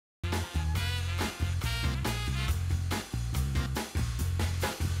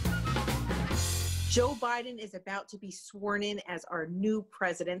Joe Biden is about to be sworn in as our new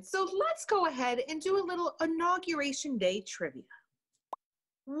president. So let's go ahead and do a little Inauguration Day trivia.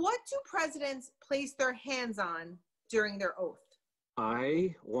 What do presidents place their hands on during their oath?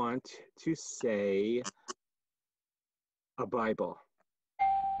 I want to say a Bible.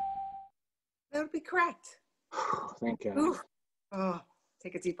 That would be correct. Thank God. Ooh. Oh,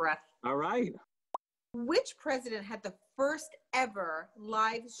 take a deep breath. All right. Which president had the first ever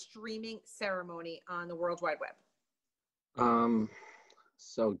live streaming ceremony on the World Wide Web?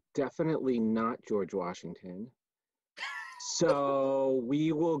 So definitely not George Washington. So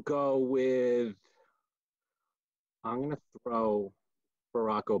we will go with, I'm going to throw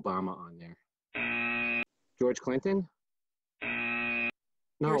Barack Obama on there. George Clinton?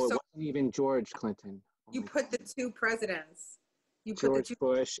 No, it wasn't even George Clinton. You put the two presidents. George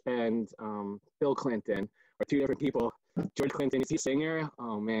Bush and Bill Clinton are two different people. George Clinton, is he a singer?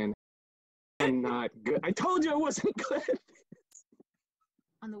 Oh, man. I'm not good. I told you I wasn't good.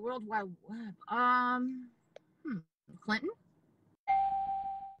 On the World Wide Web. Clinton?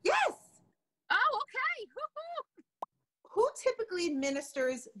 Yes! Oh, okay. Woo-hoo. Who typically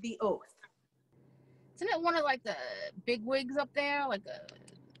administers the oath? Isn't it one of like the big wigs up there, like a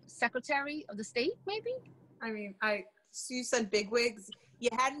secretary of the state, maybe? I mean, so you said bigwigs. You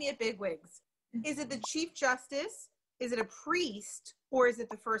had me at bigwigs. Is it the Chief Justice? Is it a priest? Or is it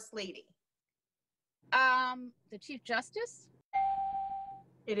the First Lady? The Chief Justice?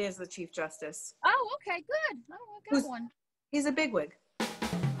 It is the Chief Justice. Oh, okay, good. Oh, I got one. He's a bigwig.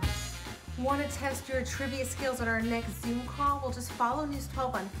 Want to test your trivia skills on our next Zoom call? Well, just follow News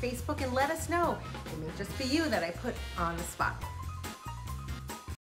 12 on Facebook and let us know. It may just be you that I put on the spot.